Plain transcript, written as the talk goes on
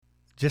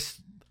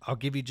I'll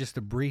give you just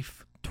a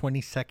brief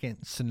 20-second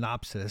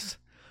synopsis.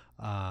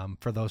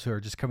 For those who are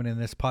just coming in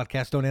this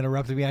podcast, don't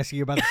interrupt me asking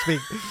you about to speak.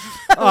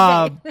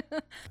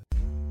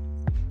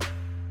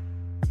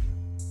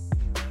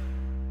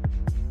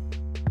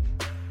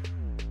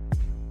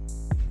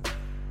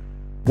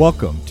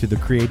 Welcome to the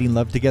Creating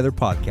Love Together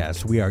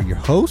podcast. We are your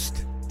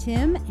host,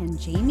 Tim and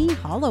Jamie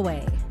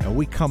Holloway. And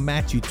we come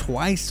at you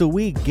twice a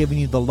week, giving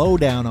you the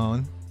lowdown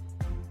on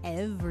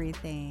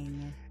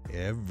everything.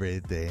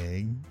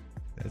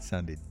 That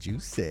sounded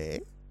juicy.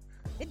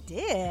 It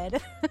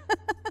did.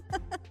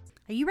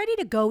 Are you ready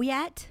to go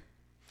yet?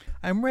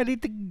 I'm ready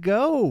to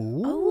go.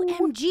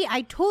 OMG,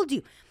 I told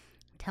you.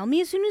 Tell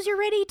me as soon as you're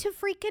ready to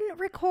freaking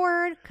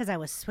record, because I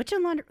was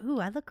switching laundry. Ooh,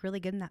 I look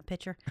really good in that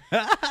picture. You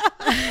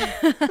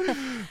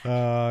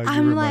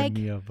remind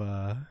me of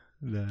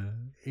the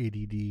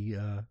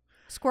ADD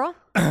squirrel.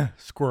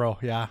 Squirrel,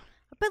 yeah.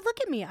 But look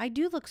at me. I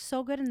do look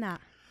so good in that.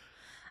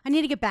 I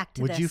need to get back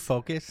to this. Would you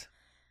focus?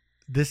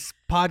 This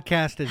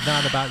podcast is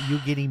not about you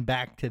getting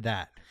back to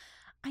that.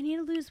 I need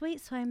to lose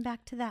weight so I'm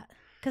back to that,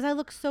 because I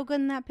look so good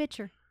in that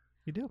picture.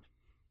 You do.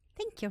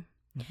 Thank you.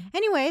 Mm-hmm.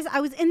 Anyways,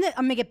 I'm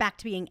going to get back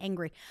to being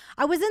angry.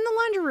 I was in the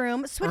laundry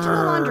room, switching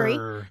the laundry.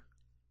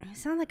 I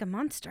sound like a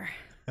monster.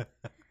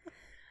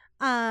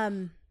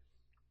 And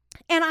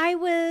I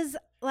was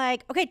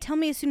like, okay, tell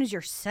me as soon as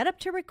you're set up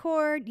to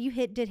record. You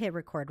did hit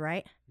record,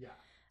 right? Yeah.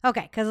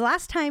 Okay, because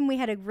last time we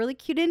had a really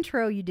cute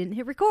intro. You didn't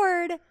hit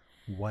record.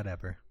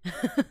 Whatever.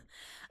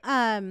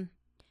 And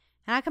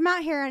I come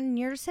out here and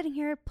you're sitting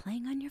here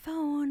playing on your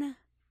phone.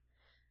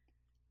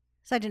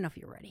 So I didn't know if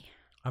you were ready.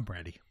 I'm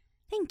ready.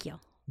 Thank you.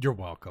 You're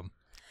welcome.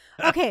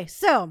 Okay,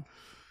 so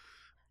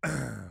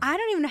I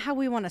don't even know how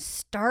we want to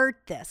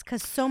start this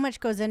because so much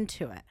goes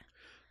into it.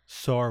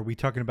 So are we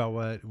talking about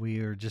what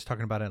we were just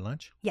talking about at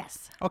lunch?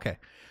 Yes. Okay.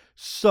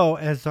 So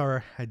as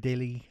our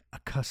daily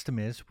custom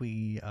is,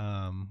 we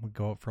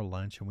go out for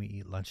lunch and we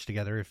eat lunch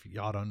together. If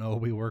y'all don't know,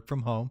 we work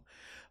from home.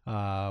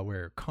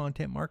 We're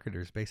content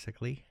marketers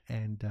basically.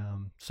 And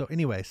so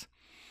anyways,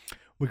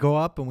 we go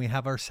up and we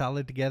have our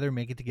salad together,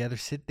 make it together,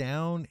 sit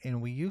down,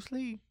 and we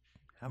usually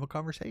have a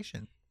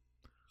conversation.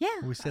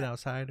 Yeah. We sit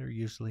outside or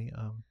usually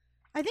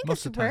I think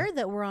it's rare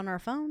that we're on our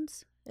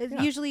phones. It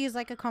usually is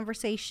like a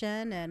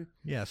conversation and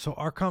yeah, so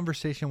our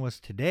conversation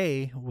was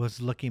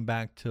looking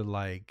back to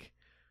like,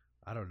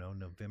 I don't know,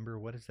 November,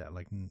 what is that?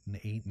 Like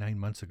 9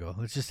 months ago.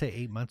 Let's just say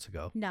 8 months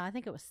ago. No, I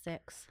think it was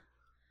 6.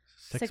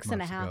 6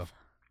 and a half. Ago.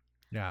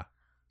 Yeah.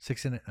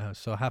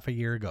 So half a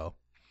year ago.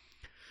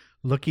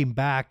 Looking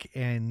back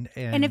and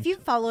if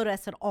you've followed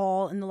us at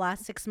all in the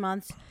last 6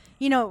 months,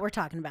 you know what we're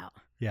talking about.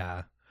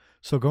 Yeah.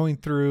 So going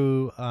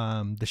through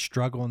the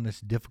struggle and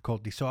this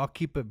difficulty. So I'll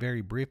keep it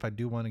very brief. I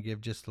do want to give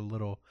just a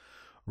little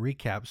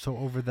recap. So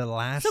over the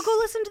last... So go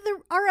listen to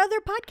our other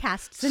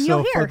podcasts and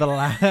you'll hear. So for the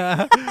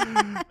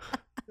last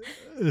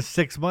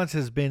 6 months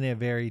has been a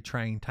very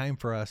trying time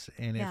for us.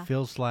 And it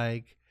feels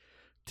like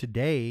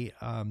today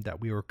that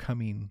we were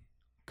coming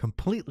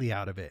completely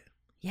out of it.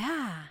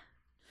 Yeah.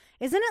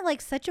 Isn't it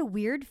like such a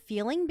weird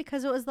feeling?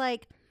 Because it was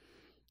like,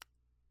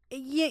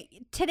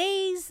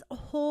 today's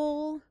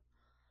whole...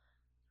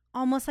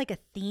 almost like a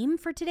theme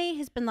for today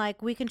has been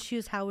like, we can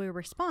choose how we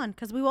respond.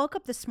 Because we woke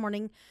up this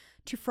morning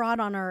to fraud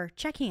on our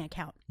checking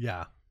account.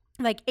 Yeah.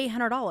 Like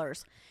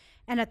 $800.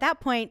 And at that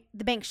point,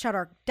 the bank shut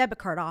our debit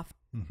card off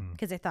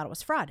because they thought it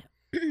was fraud.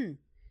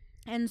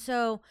 And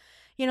so,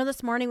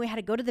 this morning we had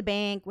to go to the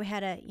bank. We had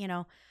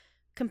to,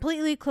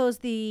 completely close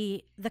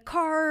the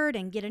card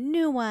and get a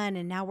new one.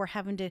 And now we're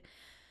having to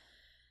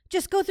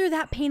just go through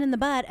that pain in the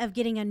butt of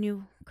getting a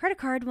new credit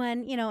card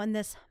when, in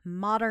this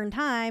modern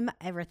time,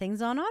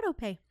 everything's on auto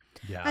pay.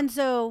 Yeah. And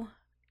so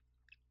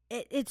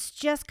it's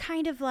just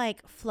kind of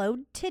like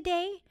flowed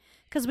today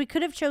because we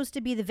could have chose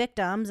to be the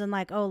victims and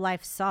like, oh,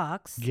 life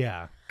sucks.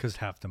 Yeah, because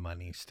half the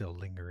money's still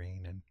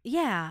lingering. And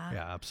yeah.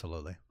 Yeah,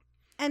 absolutely.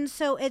 And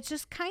so it's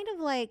just kind of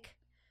like,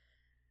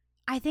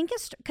 I think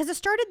it's because it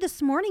started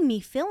this morning, me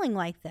feeling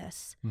like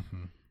this.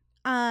 Mm-hmm.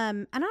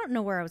 And I don't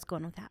know where I was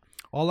going with that.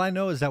 All I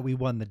know is that we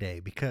won the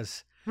day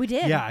because we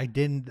did. Yeah, I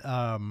didn't.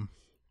 I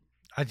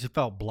just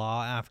felt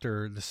blah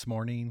after this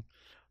morning.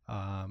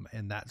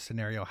 And that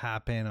scenario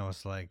happened. I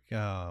was like,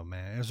 oh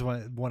man, it was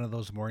one of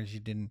those mornings you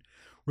didn't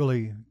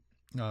really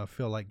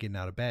feel like getting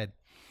out of bed,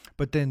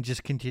 but then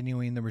just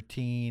continuing the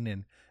routine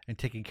and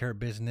taking care of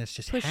business,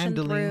 just pushing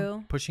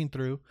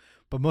through,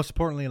 but most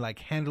importantly, like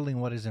handling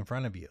what is in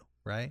front of you.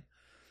 Right.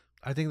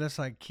 I think that's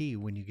like key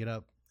when you get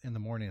up in the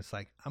morning. It's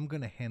like, I'm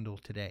going to handle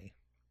today.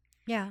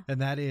 Yeah.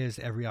 And that is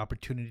every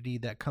opportunity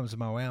that comes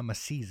my way, I'm going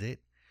to seize it.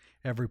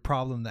 Every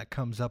problem that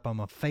comes up, I'm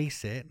going to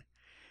face it.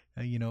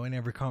 And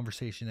every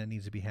conversation that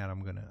needs to be had,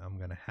 I'm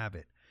gonna have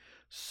it.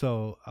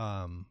 So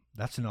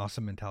that's an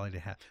awesome mentality to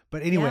have.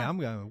 But anyway,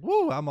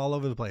 I'm all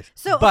over the place.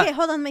 So okay,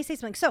 hold on, let me say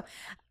something. So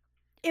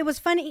it was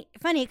funny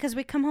because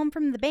we come home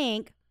from the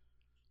bank,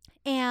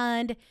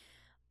 and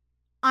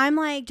I'm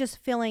like just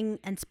feeling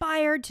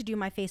inspired to do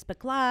my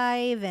Facebook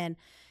Live, and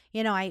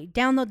I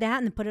download that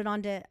and then put it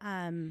onto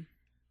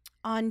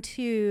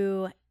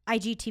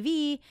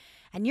IGTV,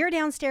 and you're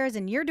downstairs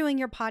and you're doing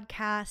your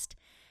podcast.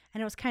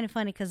 And it was kind of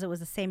funny because it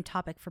was the same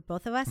topic for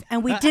both of us,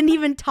 and we didn't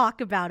even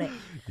talk about it.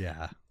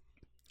 Yeah.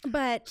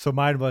 But so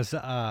mine was,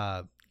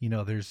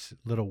 there's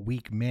little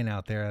weak men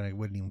out there, and I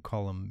wouldn't even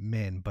call them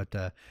men, but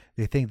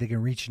they think they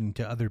can reach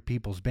into other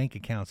people's bank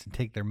accounts and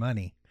take their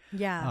money.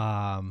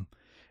 yeah,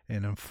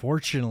 And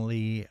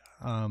unfortunately,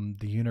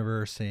 the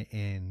universe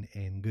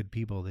and good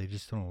people, they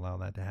just don't allow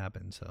that to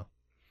happen. So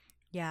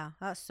yeah,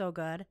 that's so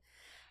good.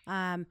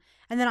 And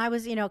then I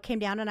was, came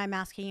down and I'm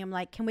asking him,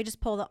 like, can we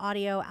just pull the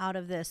audio out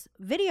of this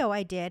video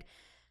I did,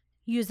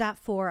 use that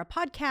for a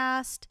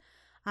podcast,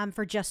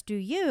 for Just Do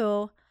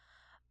You,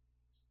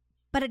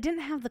 but it didn't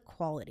have the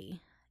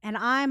quality. And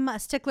I'm a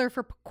stickler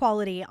for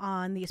quality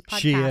on these podcasts.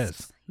 She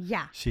is.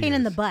 Yeah. She pain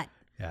in the is. butt.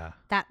 Yeah.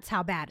 That's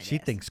how bad it is. She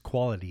thinks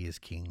quality is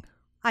king.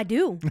 I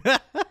do.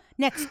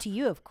 Next to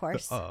you, of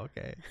course. Oh,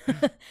 okay.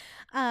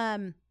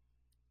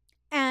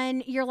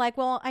 And you're like,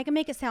 well, I can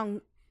make it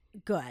sound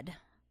good.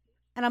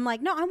 And I'm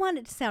like, no, I want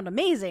it to sound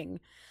amazing.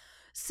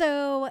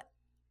 So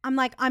I'm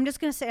like, I'm just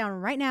going to sit down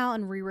right now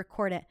and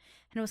re-record it.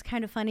 And it was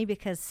kind of funny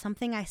because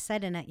something I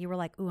said in it, you were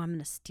like, ooh, I'm going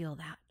to steal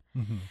that.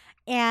 Mm-hmm.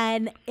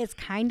 And it's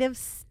kind of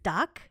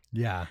stuck.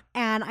 Yeah.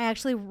 And I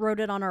actually wrote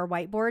it on our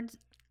whiteboard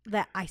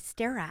that I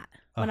stare at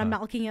when I'm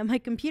not looking at my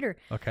computer.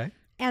 Okay.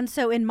 And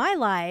so in my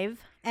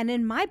live and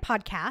in my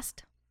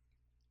podcast,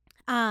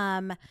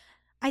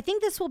 I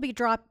think this will be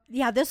dropped.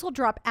 Yeah, this will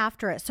drop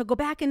after it. So go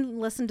back and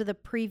listen to the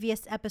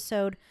previous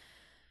episode,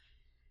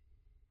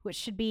 which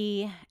should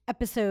be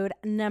episode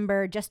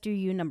number Just Do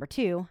You number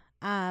 2.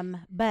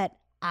 But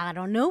I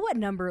don't know what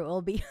number it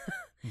will be.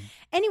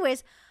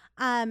 Anyways,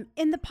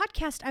 in the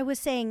podcast, I was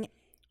saying,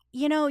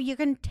 you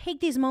can take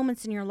these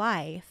moments in your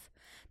life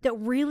that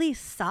really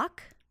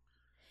suck,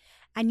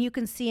 and you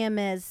can see them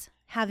as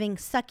having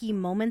sucky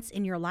moments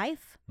in your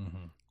life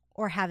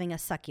or having a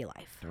sucky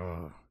life.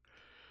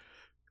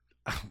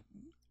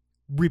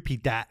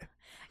 Repeat that.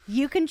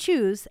 You can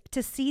choose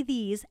to see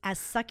these as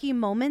sucky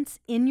moments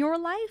in your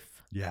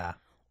life. Yeah.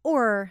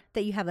 Or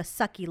that you have a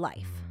sucky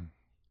life.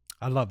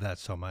 I love that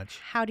so much.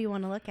 How do you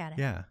want to look at it?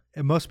 Yeah.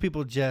 And most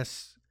people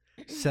just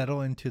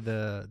settle into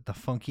the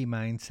funky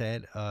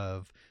mindset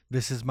of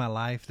this is my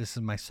life, this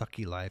is my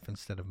sucky life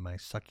instead of my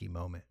sucky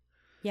moment.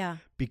 Yeah.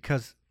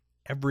 Because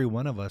every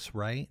one of us,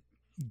 right,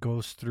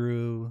 goes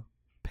through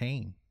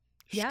pain,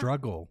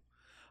 struggle,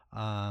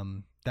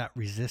 that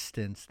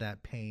resistance,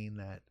 that pain,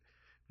 that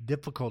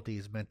difficulty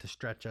is meant to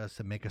stretch us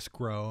and make us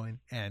grow.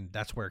 And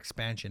that's where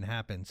expansion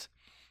happens.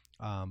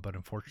 But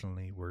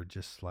unfortunately, we're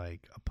just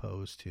like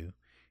opposed to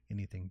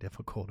anything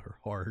difficult or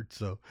hard.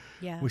 So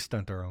we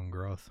stunt our own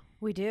growth.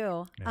 We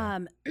do. Yeah.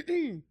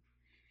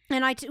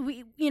 And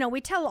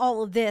we tell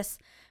all of this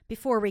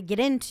before we get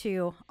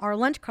into our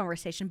lunch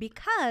conversation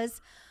because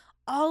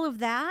all of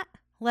that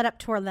led up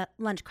to our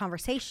lunch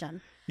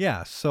conversation.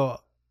 Yeah. So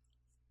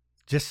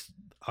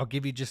I'll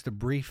give you just a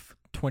brief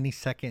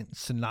 20-second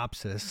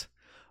synopsis.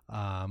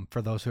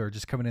 For those who are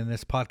just coming in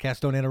this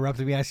podcast, don't interrupt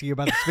me asking you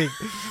about to speak.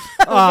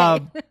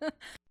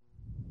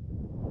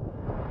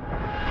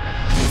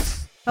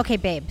 Okay,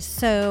 babe.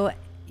 So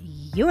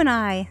you and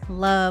I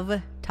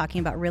love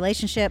talking about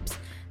relationships,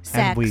 sex.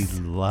 And we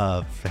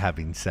love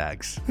having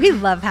sex. We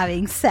love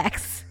having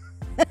sex.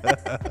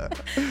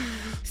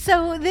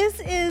 So this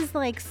is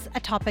like a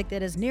topic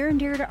that is near and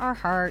dear to our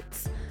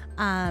hearts.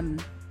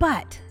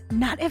 But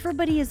not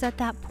everybody is at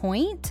that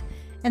point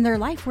in their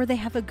life where they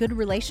have a good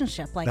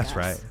relationship like That's us.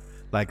 right.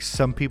 Like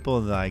some people,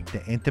 like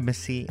the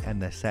intimacy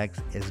and the sex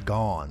is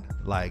gone.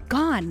 Like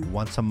Gone.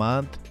 once a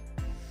month.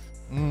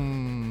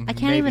 I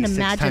can't even imagine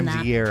 6 times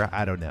that. a year.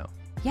 I don't know.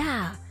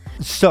 Yeah.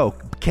 So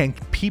can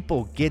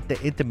people get the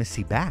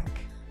intimacy back?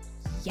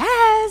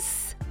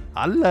 Yes.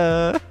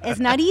 Allah.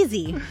 It's not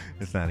easy,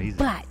 It's not easy.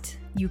 but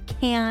you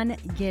can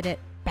get it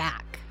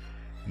back.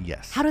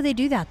 Yes. How do they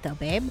do that though,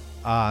 babe?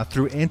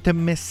 Through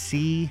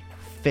Intimacy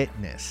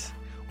Fitness.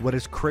 What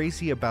is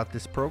crazy about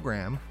this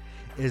program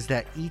is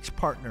that each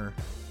partner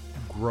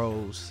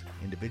grows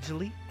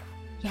individually.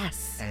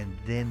 Yes. And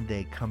then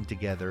they come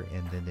together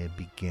and then they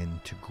begin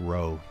to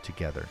grow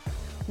together.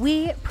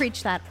 We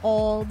preach that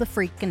all the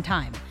freaking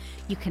time.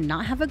 You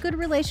cannot have a good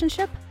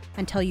relationship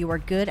until you are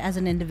good as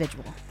an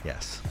individual.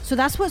 Yes. So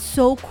that's what's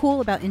so cool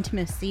about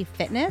Intimacy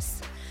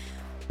Fitness,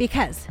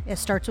 because it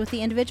starts with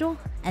the individual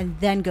and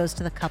then goes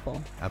to the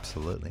couple.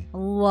 Absolutely.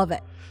 Love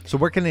it. So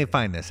where can they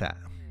find this at?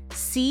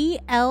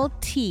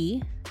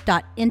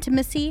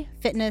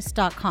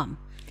 clt.intimacyfitness.com.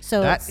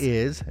 So That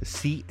is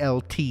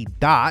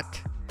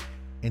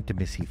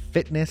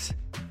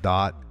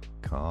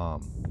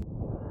clt.intimacyfitness.com.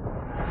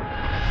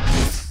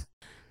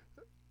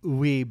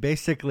 We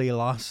basically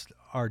lost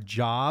our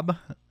job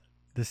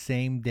the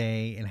same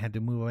day and had to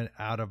move it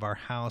out of our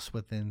house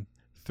within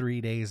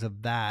 3 days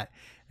of that,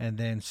 and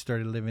then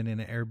started living in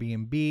an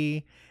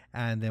Airbnb,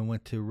 and then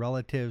went to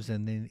relatives,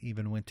 and then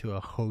even went to a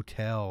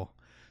hotel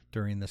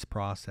during this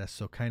process.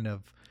 So kind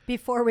of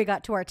before we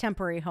got to our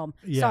temporary home.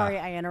 Yeah. Sorry,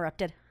 I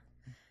interrupted.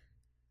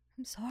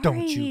 I'm sorry.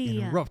 don't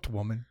you interrupt,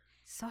 woman.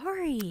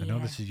 Sorry. I know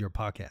this is your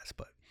podcast,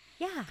 but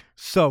Yeah.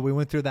 So we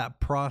went through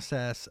that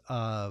process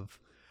of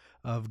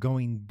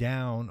going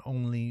down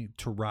only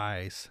to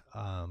rise.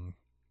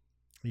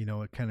 You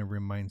know, it kind of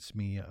reminds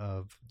me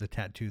of the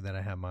tattoo that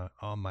I have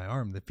on my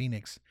arm, the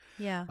Phoenix.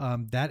 Yeah.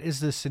 That is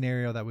the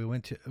scenario that we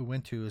went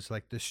to is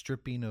like the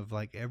stripping of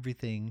like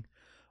everything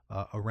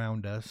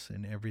around us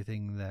and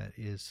everything that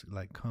is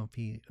like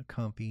comfy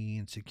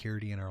and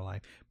security in our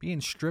life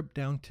being stripped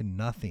down to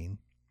nothing,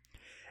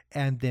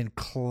 and then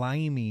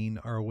climbing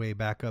our way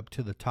back up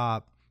to the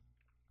top,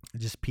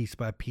 just piece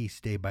by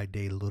piece, day by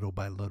day, little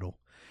by little,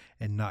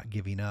 and not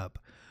giving up.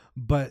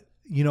 But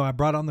you know, I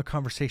brought on the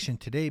conversation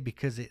today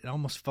because it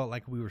almost felt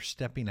like we were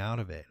stepping out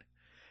of it.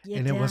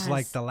 And it was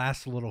like the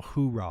last little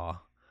hoorah,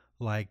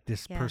 like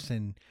this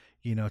person,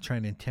 you know,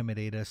 trying to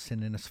intimidate us,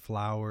 sending us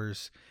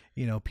flowers,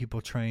 you know,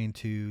 people trying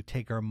to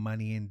take our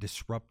money and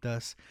disrupt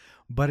us.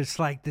 But it's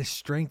like this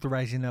strength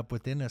rising up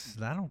within us.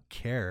 I don't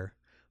care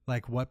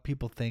like what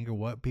people think or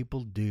what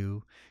people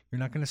do. You're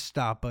not going to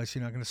stop us.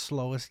 You're not going to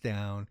slow us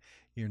down.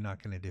 You're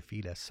not going to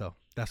defeat us. So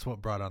that's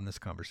what brought on this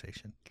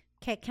conversation.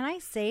 Okay. Can I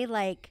say,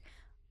 like,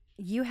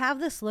 you have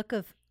this look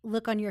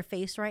on your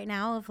face right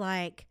now of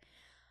like,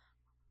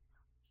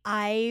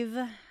 I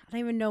don't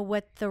even know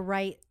I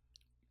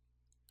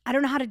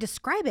don't know how to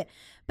describe it,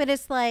 but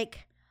it's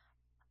like,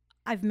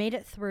 I've made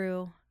it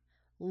through.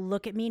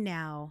 Look at me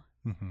now.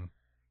 Mm-hmm.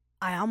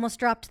 I almost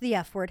dropped the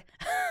F word.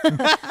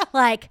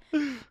 Like,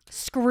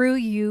 screw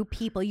you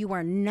people. You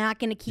are not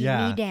going to keep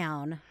me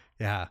down.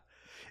 Yeah.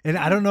 And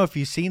I don't know if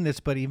you've seen this,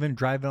 but even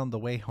driving on the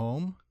way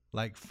home,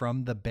 like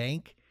from the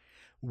bank,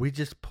 we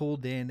just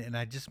pulled in and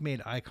I just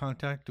made eye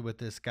contact with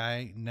this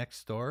guy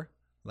next door,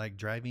 like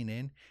driving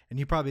in. And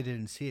you probably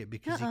didn't see it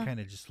because he kind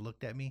of just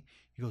looked at me.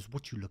 He goes,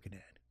 "What you looking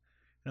at?"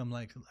 And I'm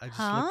like, I just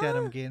looked at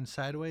him getting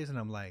sideways and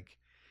I'm like,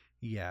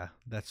 yeah,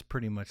 that's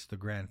pretty much the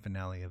grand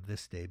finale of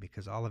this day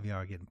because all of y'all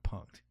are getting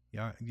punked.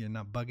 You're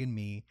not bugging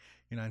me.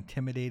 You're not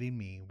intimidating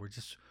me. We're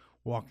just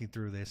walking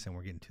through this and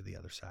we're getting to the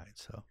other side.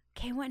 So,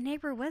 okay, what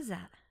neighbor was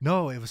that?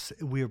 No,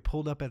 we were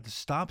pulled up at the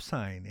stop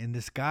sign and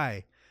this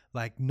guy,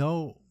 like,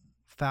 no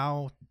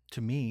foul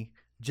to me,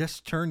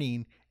 just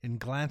turning and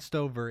glanced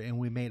over and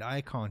we made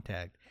eye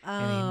contact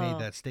and he made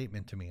that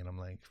statement to me and I'm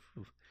like,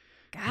 phew.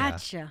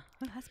 Gotcha. Yeah.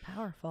 Oh, that's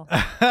powerful.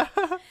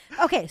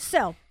 Okay,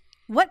 so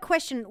what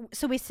question?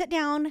 So we sit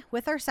down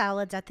with our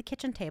salads at the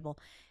kitchen table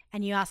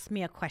and you asked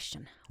me a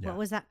question. Yeah. What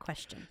was that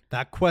question?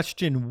 That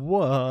question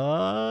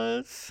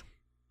was...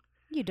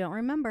 You don't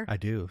remember. I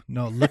do.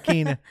 No,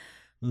 looking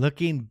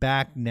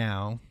back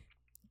now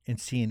and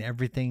seeing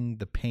everything,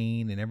 the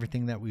pain and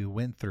everything that we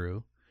went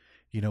through,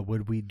 you know,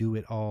 would we do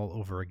it all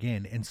over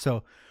again? And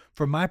so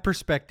from my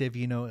perspective,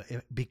 you know,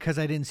 because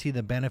I didn't see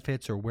the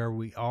benefits or where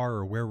we are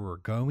or where we're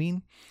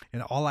going,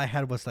 and all I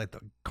had was like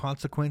the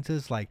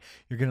consequences, like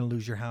you're going to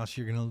lose your house,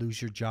 you're going to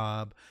lose your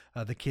job,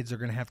 the kids are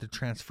going to have to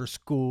transfer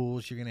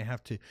schools, you're going to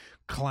have to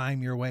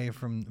climb your way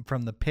from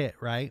the pit,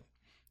 right?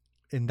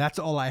 And that's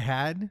all I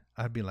had,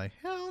 I'd be like,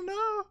 hell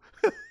no.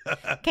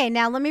 Okay,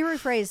 now let me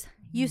rephrase.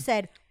 You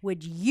said,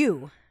 would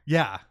you?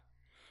 Yeah.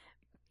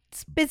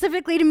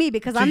 Specifically to me,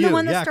 because I'm the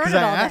one that started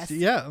all this.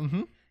 Yeah.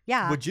 Mm-hmm.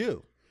 Yeah. Would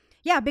you?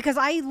 Yeah, because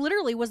I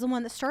literally was the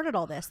one that started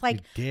all this.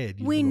 Like, you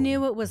did. We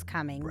knew it was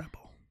coming.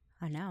 Rebel.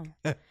 I know.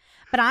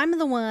 But I'm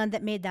the one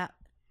that made that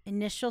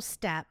initial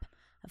step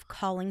of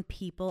calling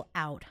people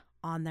out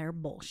on their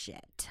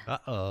bullshit.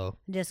 Uh-oh.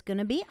 Just going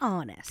to be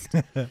honest.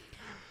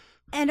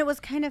 And it was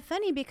kind of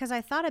funny because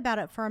I thought about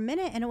it for a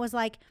minute and it was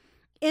like,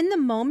 in the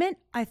moment,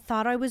 I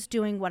thought I was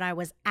doing what I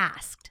was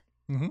asked.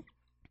 Mm-hmm.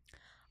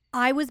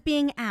 I was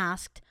being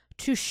asked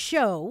to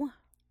show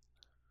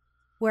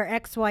where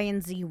X, Y,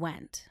 and Z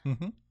went.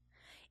 Mm-hmm.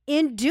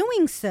 In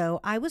doing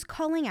so, I was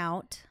calling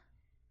out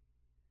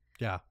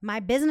my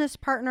business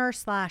partner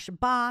 /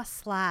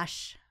 boss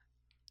 /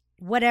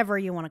 whatever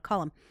you want to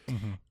call him.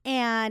 Mm-hmm.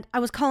 And I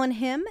was calling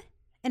him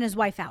and his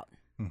wife out.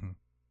 Mm-hmm.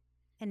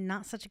 In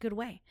not such a good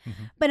way.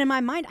 Mm-hmm. But in my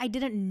mind, I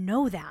didn't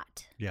know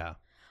that. Yeah.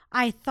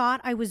 I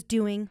thought I was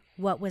doing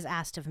what was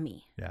asked of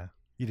me. Yeah.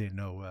 You didn't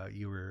know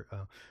you were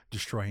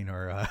destroying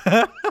our...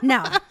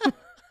 No.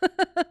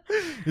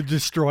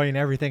 Destroying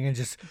everything and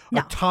just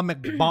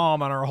atomic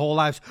bomb on our whole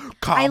lives.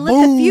 Kaboom! I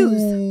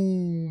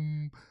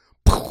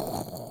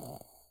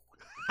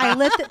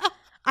lit the fuse.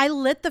 I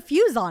lit the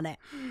fuse on it.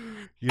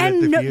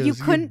 You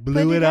couldn't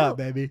blew it up,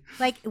 baby.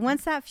 Like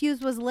once that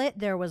fuse was lit,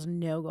 there was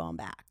no going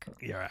back.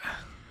 Yeah.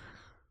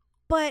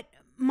 But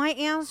my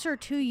answer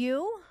to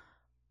you,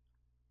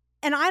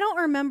 and I don't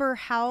remember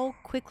how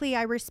quickly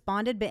I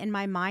responded, but in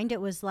my mind, it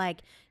was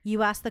like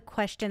you asked the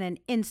question and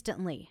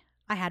instantly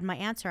I had my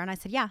answer. And I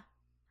said, yeah,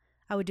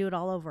 I would do it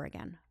all over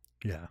again.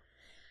 Yeah.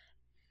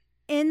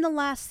 In the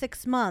last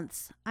 6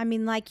 months, I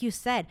mean, like you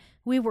said,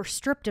 we were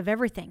stripped of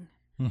everything.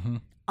 Mm-hmm.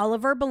 All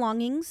of our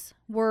belongings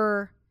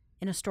were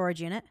in a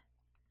storage unit.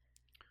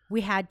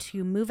 We had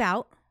to move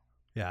out.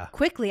 Yeah.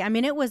 Quickly. I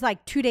mean, it was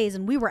like 2 days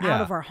and we were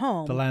out of our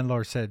home. The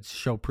landlord said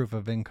show proof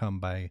of income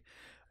by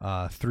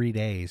 3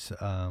 days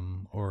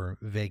or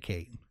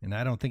vacate. And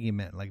I don't think he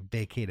meant like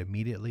vacate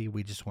immediately.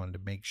 We just wanted to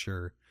make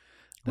sure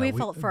We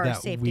felt for our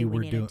safety we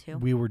needed to.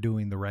 We were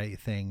doing the right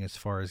thing as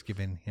far as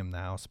giving him the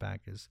house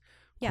back as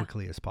Yeah.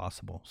 quickly as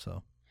possible.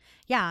 So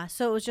Yeah,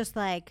 so it was just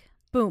like,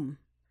 boom,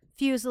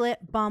 fuse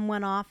lit, bomb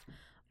went off.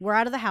 We're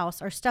out of the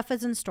house. Our stuff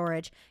is in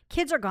storage.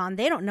 Kids are gone.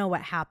 They don't know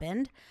what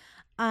happened.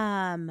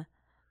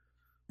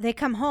 They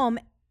come home.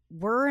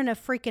 We're in a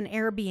freaking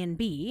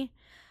Airbnb.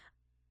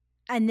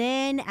 And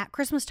then at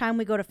Christmas time,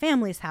 we go to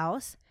family's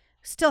house.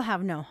 Still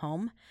have no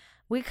home.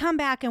 We come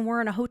back and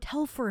we're in a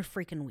hotel for a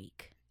freaking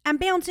week. I'm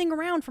bouncing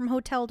around from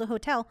hotel to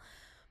hotel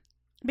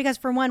because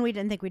for one, we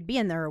didn't think we'd be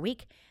in there a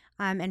week.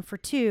 And for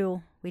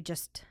two,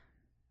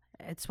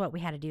 it's what we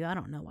had to do. I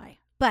don't know why.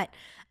 But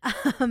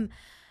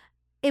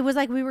it was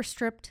like we were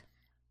stripped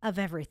of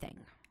everything.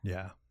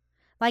 yeah.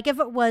 Like if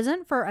it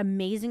wasn't for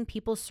amazing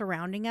people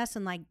surrounding us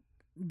and like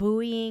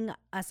buoying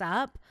us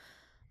up,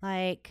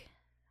 like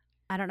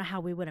I don't know how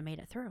we would have made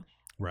it through.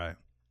 Right.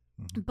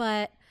 Mm-hmm.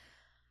 But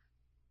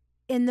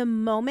in the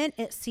moment,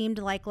 it seemed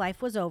like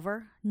life was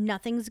over.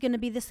 Nothing's going to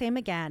be the same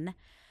again.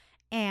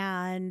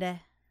 And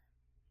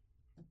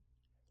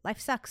life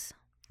sucks.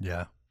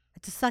 Yeah.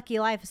 It's a sucky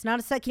life. It's not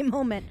a sucky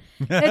moment.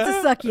 It's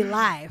a sucky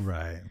life.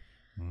 Right.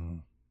 Mm.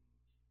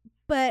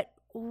 But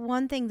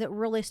one thing that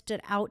really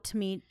stood out to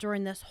me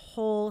during this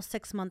whole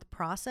 6-month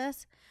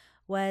process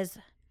was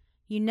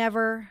you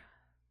never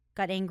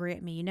got angry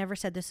at me. You never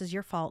said, this is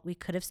your fault. We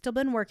could have still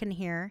been working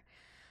here.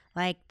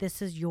 Like,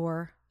 this is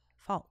your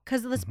fault.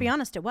 Because let's be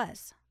honest, it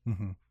was.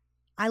 Mm-hmm.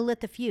 I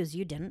lit the fuse.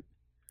 You didn't.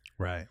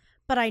 Right.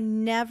 But I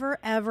never,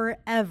 ever,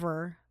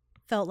 ever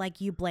felt like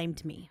you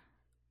blamed me.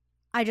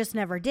 I just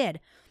never did.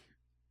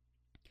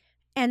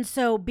 And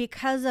so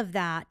because of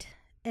that,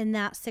 in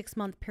that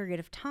 6-month period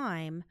of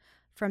time,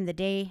 from the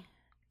day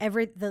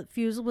the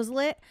fuse was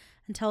lit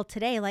until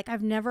today, like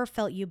I've never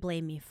felt you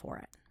blame me for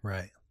it.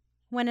 Right.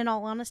 When in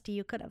all honesty,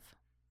 you could have.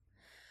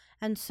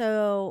 And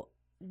so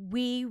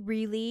we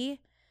really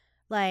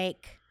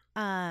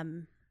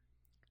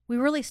we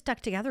really stuck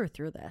together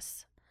through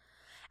this.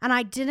 And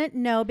I didn't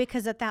know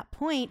because at that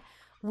point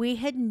we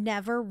had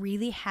never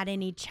really had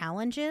any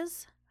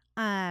challenges.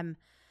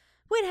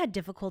 We'd had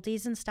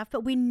difficulties and stuff,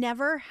 but we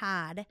never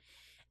had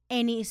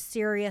any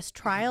serious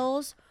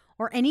trials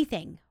or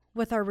anything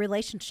with our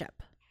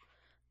relationship.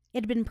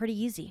 It'd been pretty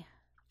easy.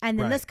 And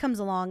then this comes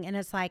along and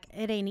it's like,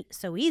 it ain't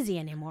so easy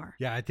anymore.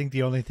 Yeah, I think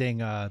the only thing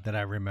that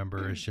I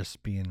remember is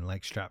just being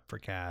like strapped for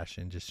cash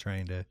and just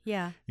trying to,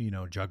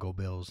 juggle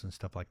bills and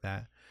stuff like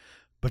that.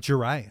 But you're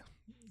right.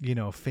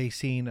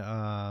 Facing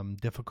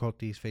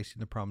difficulties, facing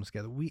the problems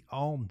together, we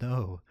all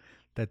know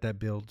that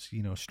builds,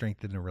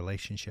 strength in a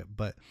relationship.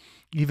 But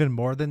even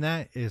more than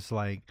that is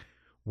like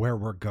where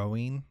we're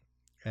going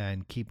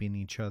and keeping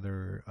each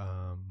other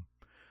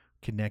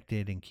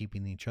connected and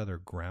keeping each other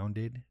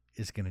grounded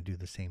is going to do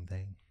the same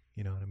thing.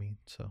 You know what I mean?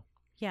 So,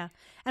 yeah.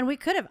 And we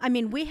could have,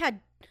 we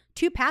had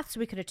 2 paths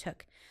we could have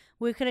took.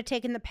 We could have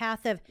taken the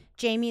path of,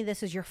 Jamie,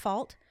 this is your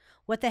fault.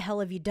 What the hell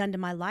have you done to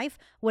my life?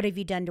 What have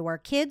you done to our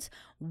kids?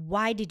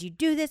 Why did you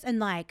do this? And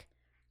like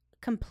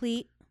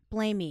complete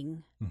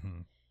blaming.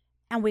 Mm-hmm.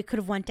 And we could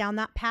have went down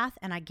that path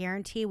and I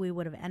guarantee we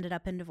would have ended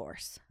up in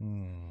divorce.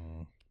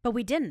 But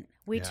we didn't.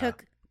 We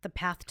took the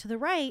path to the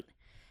right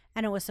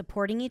and it was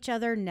supporting each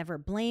other, never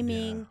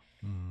blaming.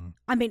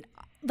 Yeah.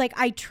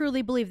 I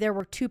truly believe there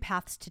were 2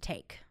 paths to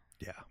take.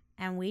 Yeah.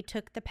 And we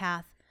took the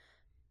path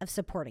of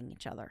supporting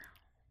each other.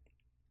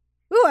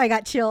 Ooh, I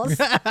got chills.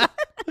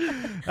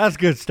 That's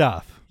good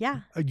stuff. Yeah.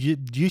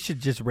 You should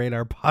just rate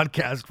our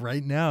podcast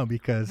right now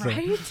because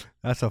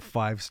that's a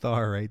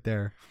 5-star right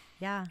there.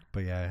 Yeah.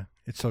 But yeah,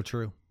 it's so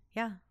true.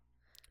 Yeah.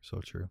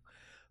 So true.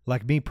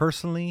 Like me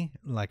personally,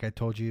 like I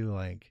told you,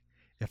 like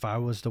if I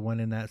was the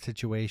one in that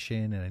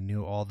situation and I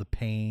knew all the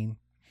pain,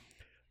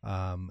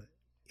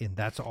 and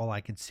that's all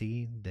I could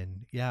see,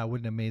 then yeah, I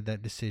wouldn't have made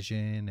that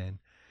decision, and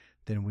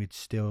then we'd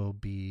still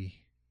be,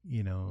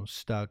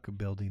 stuck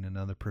building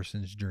another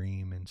person's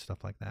dream and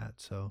stuff like that.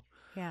 So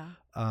yeah.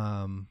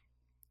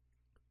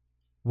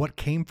 What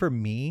came for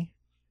me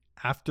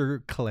after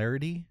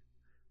clarity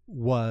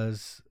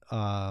was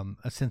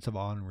a sense of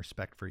awe and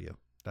respect for you.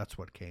 That's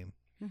what came.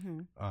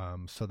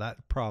 Mm-hmm. So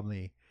that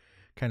probably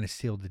kind of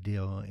sealed the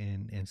deal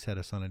and set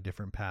us on a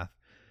different path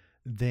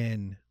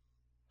than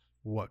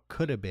what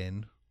could have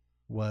been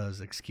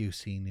was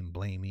excusing and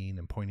blaming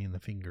and pointing the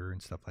finger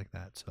and stuff like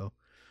that. So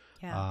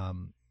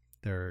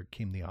there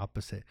came the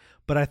opposite.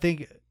 But I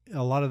think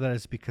a lot of that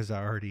is because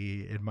I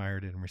already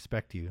admired and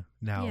respect you.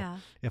 Now,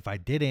 if I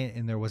didn't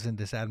and there wasn't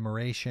this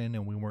admiration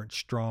and we weren't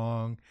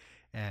strong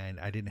and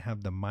I didn't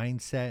have the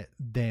mindset,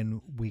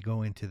 then we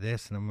go into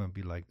this and I'm going to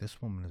be like,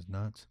 this woman is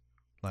nuts.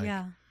 Like,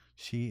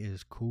 she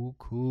is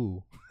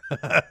cool.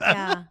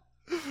 Yeah.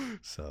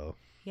 So.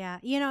 Yeah.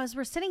 As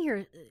we're sitting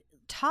here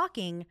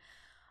talking,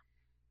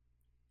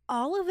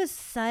 all of a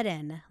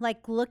sudden,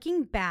 like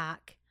looking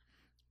back,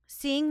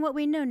 seeing what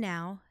we know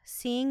now,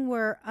 seeing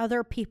where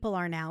other people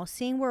are now,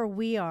 seeing where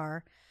we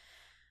are,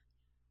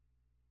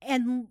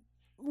 and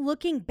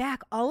looking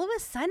back, all of a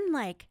sudden,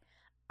 like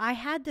I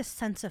had this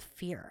sense of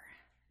fear.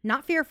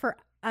 Not fear for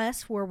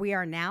us where we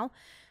are now,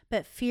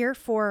 but fear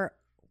for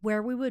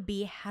where we would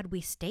be had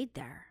we stayed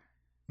there.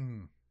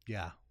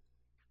 Yeah.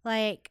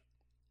 Like,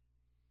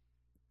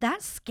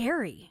 that's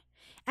scary.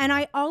 And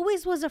I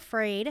always was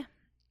afraid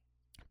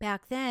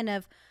back then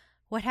of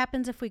what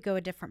happens if we go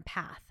a different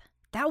path.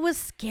 That was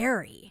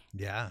scary.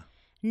 Yeah.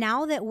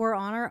 Now that we're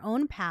on our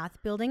own path,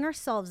 building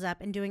ourselves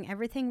up and doing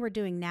everything we're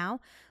doing now,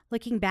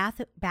 looking back,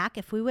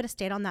 if we would have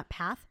stayed on that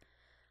path,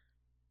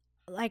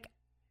 like,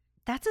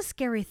 that's a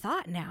scary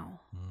thought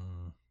now.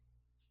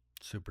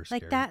 Super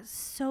scary. Like, that's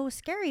so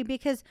scary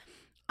because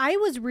I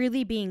was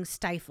really being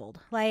stifled.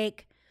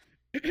 Like,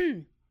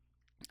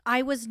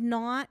 I was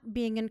not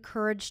being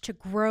encouraged to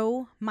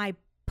grow my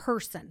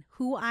person,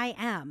 who I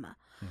am.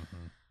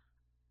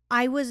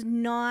 I was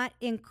not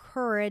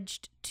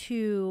encouraged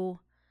to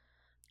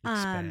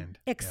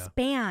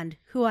expand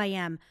who I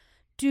am,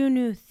 do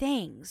new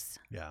things.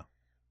 Yeah.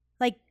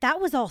 Like, that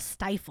was all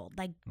stifled.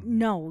 Like,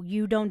 no,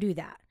 you don't do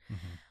that.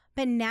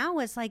 But now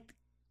it's like,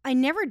 I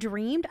never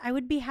dreamed I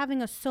would be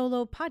having a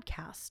solo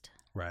podcast.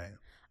 Right.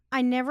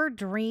 I never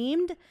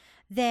dreamed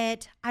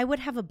that I would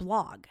have a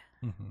blog.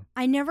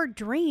 I never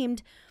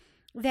dreamed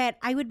that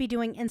I would be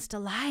doing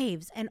Insta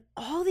Lives and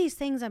all these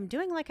things I'm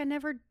doing. Like, I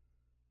never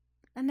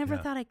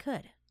thought I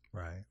could.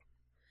 Right.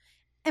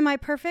 Am I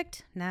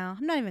perfect? No,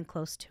 I'm not even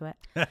close to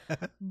it.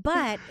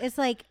 But it's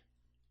like,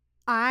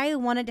 I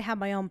wanted to have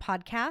my own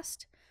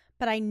podcast,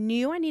 but I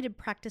knew I needed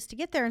practice to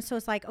get there. And so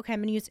it's like, okay, I'm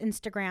going to use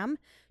Instagram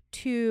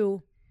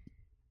to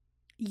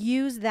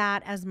use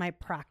that as my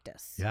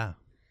practice. Yeah.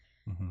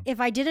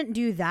 If I didn't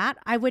do that,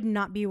 I would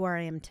not be where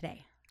I am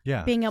today.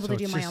 Yeah. Being able to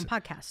do my own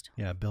podcast.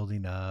 Yeah.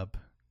 Building up,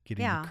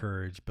 getting the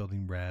courage,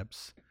 building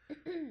reps,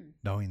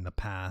 knowing the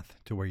path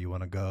to where you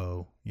want to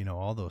go,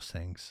 all those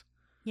things.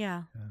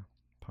 Yeah.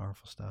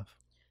 Powerful stuff.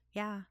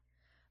 Yeah.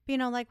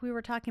 But, like we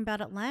were talking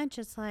about at lunch,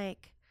 it's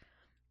like,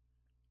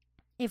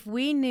 if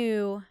we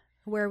knew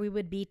where we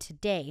would be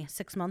today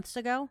 6 months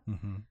ago,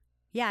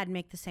 yeah, I'd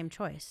make the same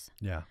choice.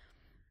 Yeah.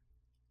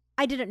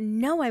 I didn't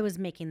know I was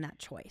making that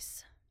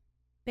choice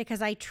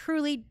because I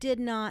truly did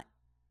not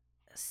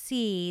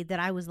see that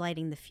I was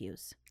lighting the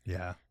fuse.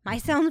 Yeah.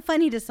 Might sound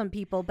funny to some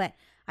people, but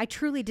I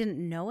truly didn't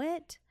know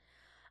it.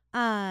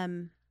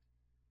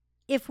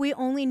 If we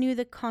only knew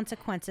the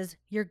consequences,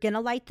 you're going to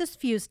light this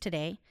fuse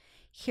today.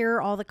 Here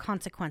are all the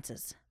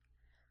consequences.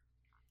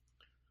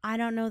 I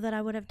don't know that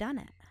I would have done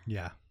it.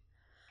 Yeah.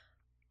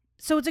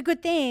 So it's a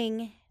good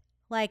thing,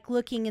 like,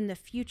 looking in the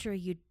future,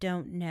 you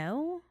don't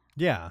know.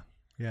 Yeah.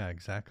 Yeah,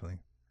 exactly.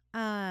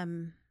 I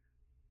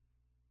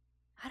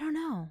don't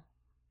know.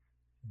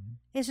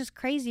 It's just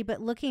crazy.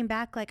 But looking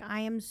back, like, I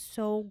am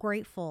so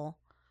grateful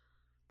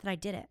that I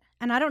did it.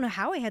 And I don't know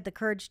how I had the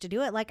courage to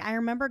do it. Like, I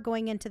remember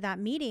going into that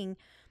meeting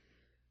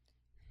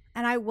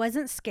and I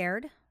wasn't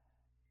scared.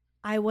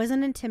 I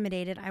wasn't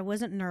intimidated. I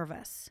wasn't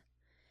nervous.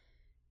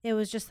 It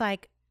was just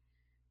like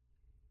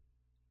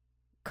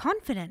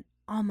confident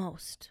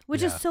almost,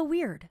 which is so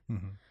weird.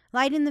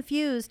 Lighting the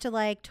fuse to,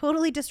 like,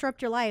 totally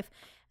disrupt your life.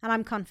 And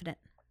I'm confident.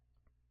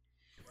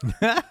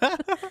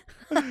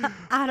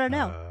 I don't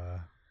know.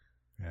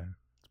 Yeah,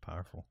 it's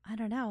powerful. I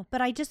don't know.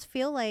 But I just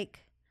feel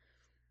like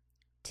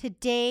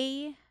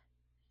today,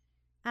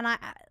 and I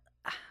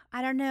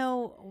don't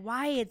know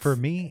why it's... For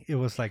me, it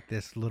was like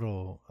this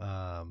little...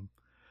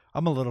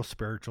 I'm a little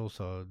spiritual,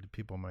 so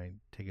people might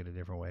take it a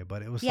different way.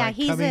 But it was like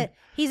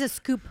he's a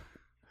scoop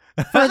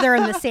further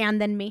in the sand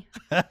than me.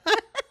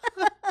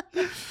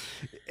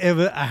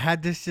 I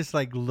had this just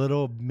like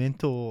little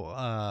mental...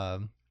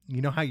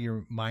 you know how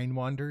your mind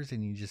wanders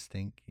and you just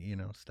think,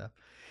 stuff.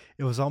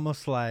 It was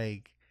almost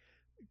like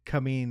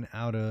coming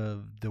out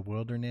of the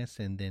wilderness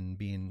and then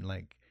being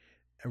like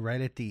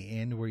right at the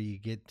end where you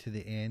get to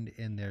the end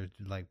and there's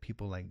like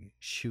people like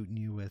shooting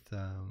you with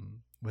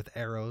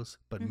arrows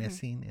but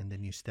missing, and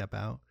then you step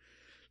out.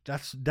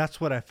 That's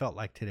what I felt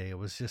like today. It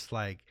was just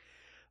like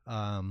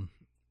a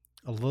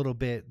little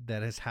bit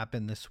that has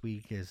happened this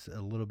week is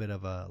a little bit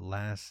of a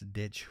last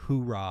ditch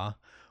hoorah,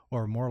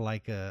 or more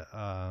like a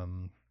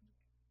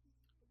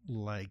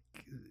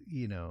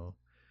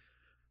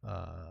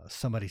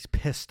somebody's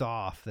pissed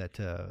off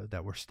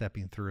that we're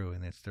stepping through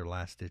and it's their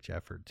last ditch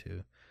effort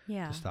to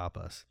stop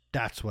us.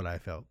 That's what I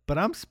felt. But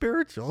I'm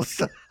spiritual.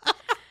 So.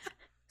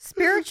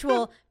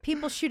 Spiritual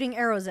people shooting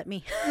arrows at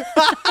me.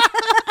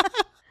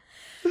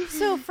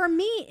 So for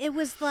me, it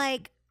was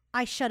like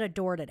I shut a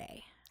door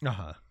today.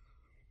 Okay.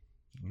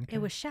 It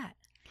was shut.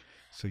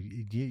 So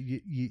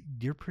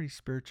you're pretty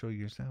spiritual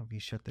yourself. You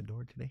shut the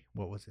door today.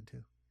 What was it to?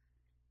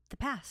 The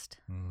past.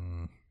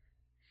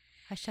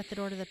 I shut the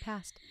door to the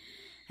past.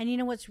 And you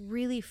know what's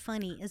really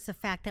funny is the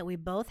fact that we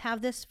both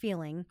have this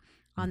feeling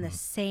on the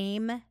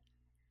same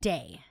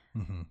day.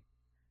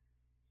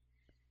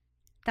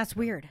 That's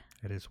weird.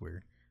 It is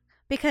weird.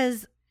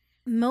 Because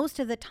most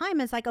of the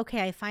time it's like,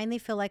 okay, I finally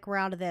feel like we're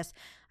out of this.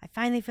 I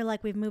finally feel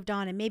like we've moved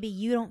on, and maybe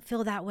you don't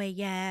feel that way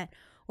yet,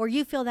 or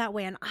you feel that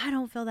way and I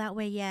don't feel that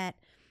way yet.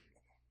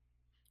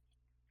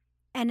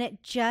 And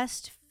it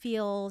just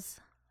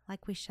feels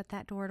like we shut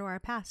that door to our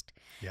past.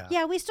 Yeah.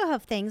 Yeah, we still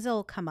have things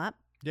that'll come up.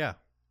 Yeah.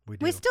 We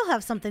do. We still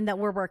have something that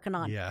we're working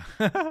on. Yeah.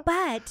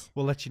 But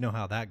we'll let you know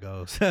how that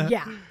goes.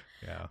 yeah.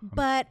 Yeah.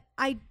 But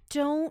I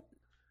don't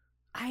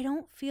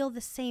feel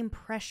the same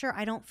pressure.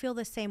 I don't feel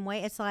the same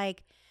way. It's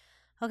like,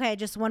 okay,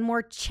 just one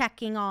more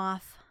checking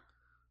off.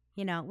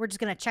 You know, we're just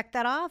going to check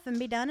that off and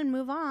be done and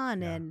move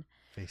on. Yeah. And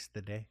Face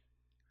the day.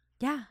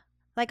 yeah,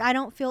 like I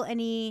don't feel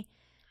any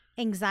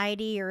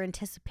anxiety or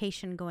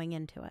anticipation going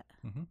into it.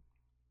 Mm-hmm.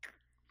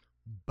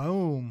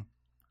 Boom.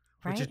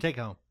 What's your Right? take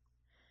home?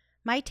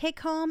 My take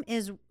home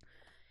is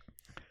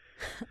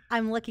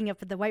I'm looking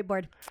up at the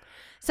whiteboard.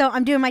 So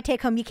I'm doing my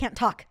take home. You can't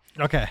talk.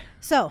 Okay.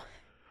 So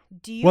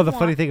do you Well, the want,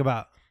 funny thing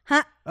about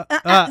Huh?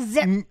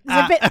 Zip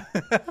it.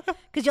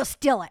 Because you'll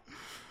steal it.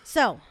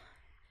 So,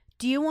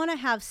 do you want to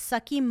have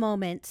sucky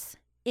moments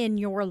in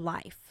your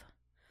life?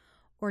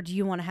 Or do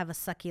you want to have a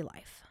sucky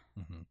life?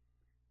 Mm-hmm.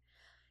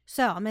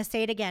 So, I'm going to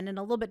say it again in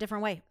a little bit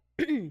different way.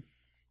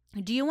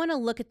 Do you want to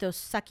look at those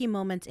sucky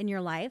moments in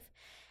your life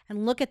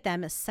and look at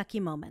them as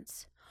sucky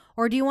moments?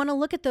 Or do you want to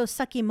look at those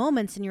sucky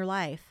moments in your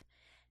life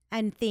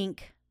and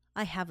think,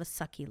 I have a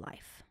sucky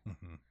life?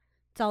 Mm-hmm.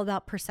 It's all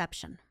about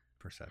perception.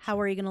 Perception. How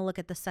are you going to look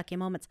at the sucky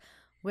moments?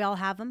 We all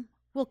have them.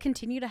 We'll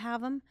continue to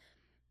have them.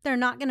 They're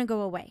not going to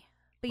go away.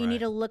 But you Right. need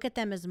to look at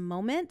them as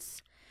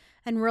moments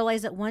and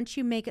realize that once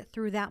you make it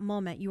through that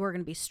moment, you are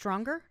going to be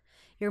stronger,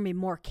 you're going to be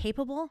more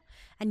capable,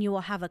 and you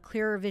will have a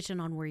clearer vision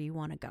on where you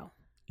want to go.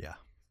 Yeah.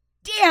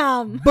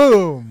 Damn!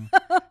 Boom.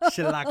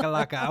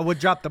 Shilaka-laka. I would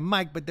drop the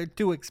mic, but they're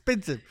too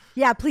expensive.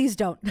 Yeah, please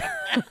don't.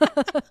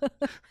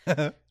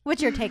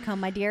 What's your take home,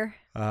 my dear?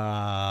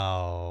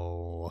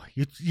 Oh,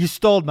 you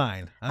stole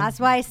mine. That's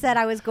why I said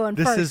I was going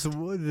This first. is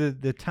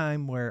the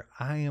time where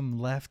I am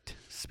left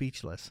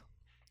speechless.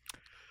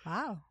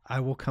 Wow.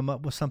 I will come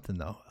up with something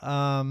though.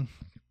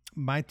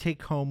 My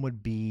take home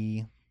would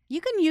be,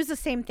 You can use the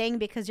same thing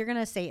because you're going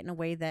to say it in a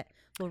way that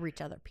will reach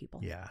other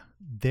people. yeah,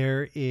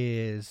 there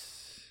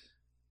is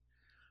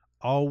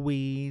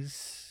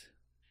always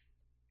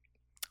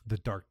the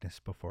darkness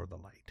before the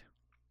light.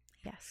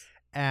 Yes.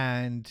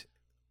 And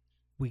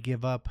we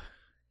give up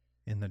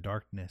in the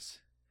darkness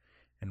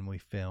and we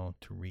fail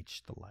to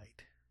reach the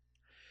light.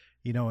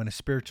 You know, in a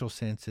spiritual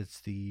sense, it's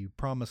the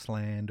promised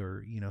land,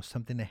 or, you know,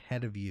 something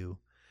ahead of you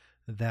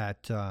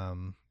that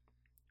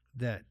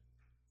that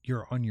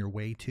you're on your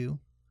way to,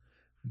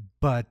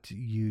 but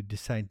you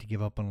decide to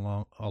give up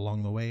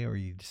along the way, or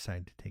you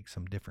decide to take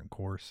some different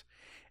course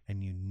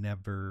and you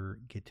never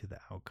get to the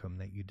outcome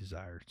that you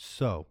desired.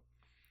 So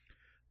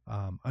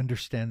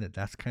understand that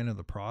that's kind of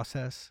the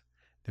process.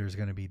 There's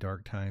going to be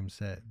dark times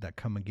that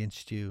come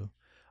against you.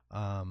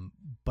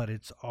 But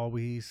it's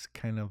always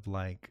kind of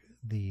like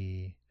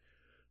the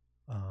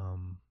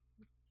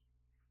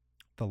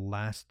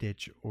last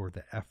ditch or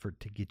the effort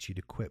to get you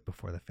to quit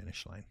before the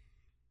finish line.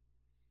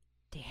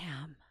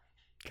 Damn.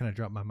 Can I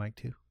drop my mic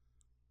too?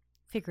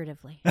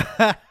 Figuratively.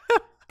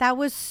 That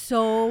was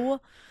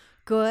so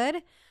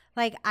good.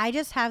 Like, I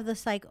just have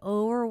this like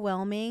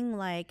overwhelming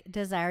like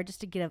desire just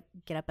to get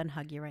up and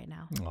hug you right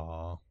now.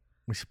 Aw,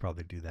 we should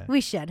probably do that. We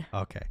should.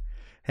 Okay.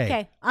 Hey,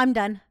 Okay, I'm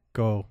done.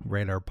 go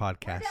rate our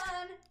podcast.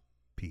 Done.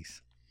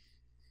 Peace.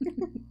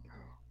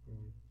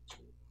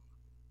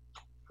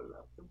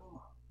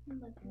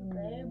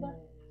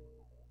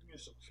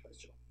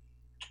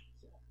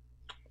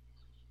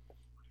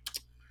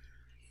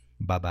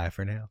 Bye-bye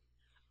for now.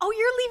 Oh,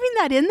 you're leaving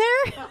that in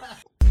there?